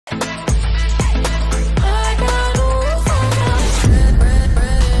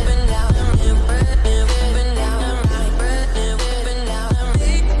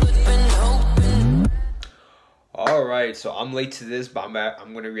right, so I'm late to this, but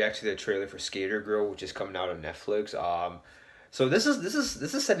I'm gonna react to the trailer for Skater Girl, which is coming out on Netflix. So this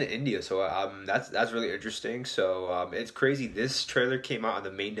is set in India, so that's really interesting. So it's crazy. This trailer came out on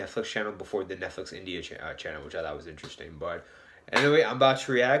the main Netflix channel before the Netflix India channel, which I thought was interesting. But anyway, I'm about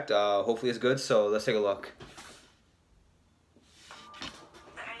to react. Hopefully it's good. So let's take a look.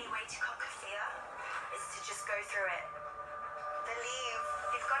 The only way to conquer fear is to just go through it. Believe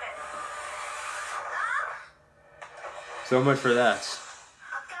you've got it. So much for that.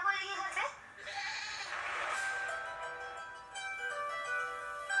 अब क्या बोलेगी घर पे?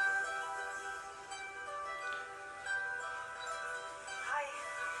 Hi.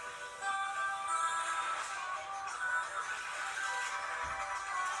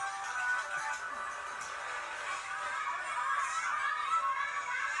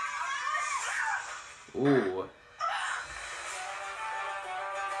 Ooh.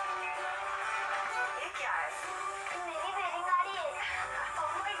 ये क्या है? मेरी wedding गाड़ी है। Oh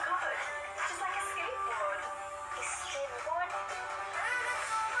my god. Just like a skateboard. A skateboard?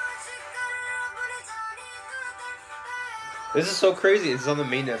 This is so crazy. It's on the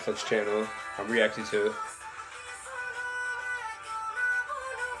main Netflix channel. I'm reacting to it.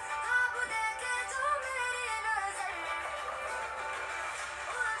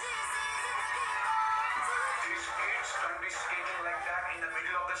 These kids can't be skating like that in the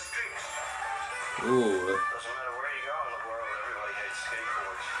middle of the streets. Ooh. Doesn't matter where you go in the world, everybody hates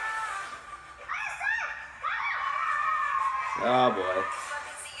skateboards. Oh boy.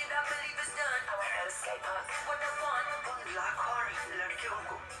 लाखों लड़कियों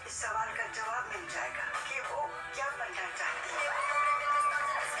को इस सवाल का जवाब मिल जाएगा कि वो क्या बनना चाहती है।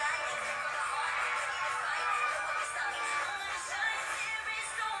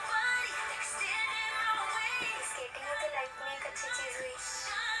 स्केटिंग तो लाइफ में एक अच्छी चीज हुई।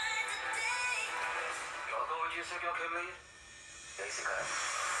 से क्यों खेल रही है? यही सिखाया।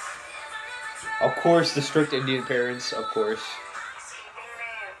 Of course, the strict Indian parents, of course. Skating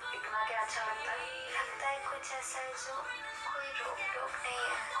में इतना क्या अच्छा लगता है? लगता है कुछ ऐसा है जो कोई रोक टोक नहीं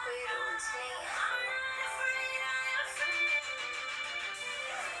है, कोई रूल्स नहीं है।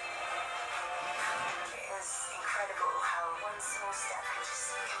 It's incredible how one small step can just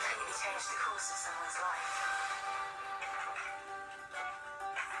completely change the course of someone's life.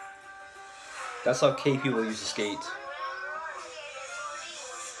 That's how K people used to skate.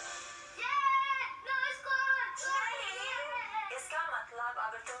 इसका मतलब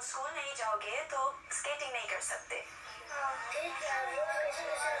अगर तुम स्कूल नहीं जाओगे तो स्केटिंग नहीं कर सकते।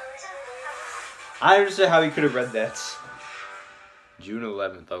 I understand how he could have read that. June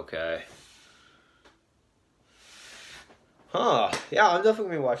 11th, okay. Huh. Yeah, I'm definitely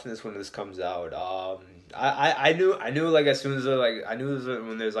gonna be watching this when this comes out. I knew like as soon as I knew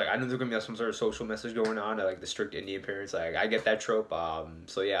when there's like I knew there's gonna be some sort of social message going on to, like the strict Indian parents. Like I get that trope.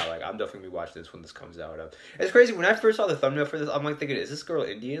 So yeah, like I'm definitely gonna be watching this when this comes out. It's crazy when I first saw the thumbnail for this. I'm like thinking, is this girl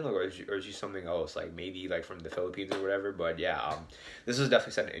Indian or is she something else? Like maybe like from the Philippines or whatever. But yeah, this is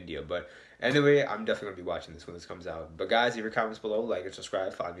definitely set in India. But anyway, I'm definitely gonna be watching this when this comes out. But guys, leave your comments below, like and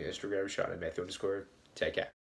subscribe. Follow me on Instagram, Sean at Matthew_. Take care.